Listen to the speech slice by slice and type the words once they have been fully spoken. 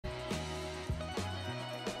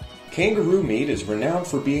Kangaroo meat is renowned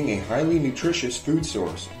for being a highly nutritious food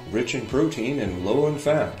source, rich in protein and low in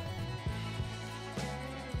fat.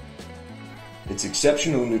 Its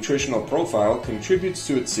exceptional nutritional profile contributes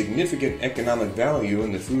to its significant economic value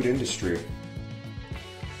in the food industry.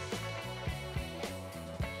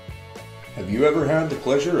 Have you ever had the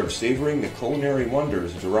pleasure of savoring the culinary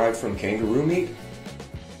wonders derived from kangaroo meat?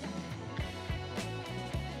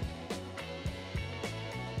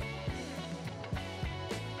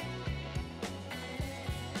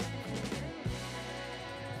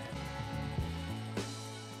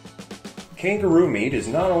 Kangaroo meat is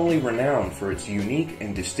not only renowned for its unique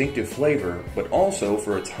and distinctive flavor, but also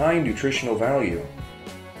for its high nutritional value.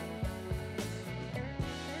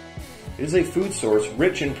 It is a food source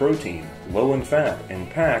rich in protein, low in fat, and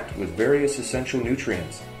packed with various essential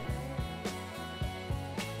nutrients.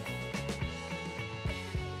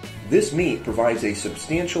 This meat provides a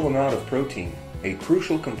substantial amount of protein, a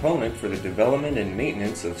crucial component for the development and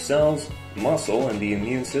maintenance of cells, muscle, and the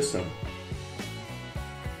immune system.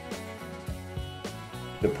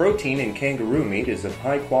 The protein in kangaroo meat is of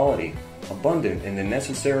high quality, abundant in the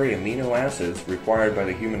necessary amino acids required by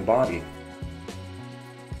the human body.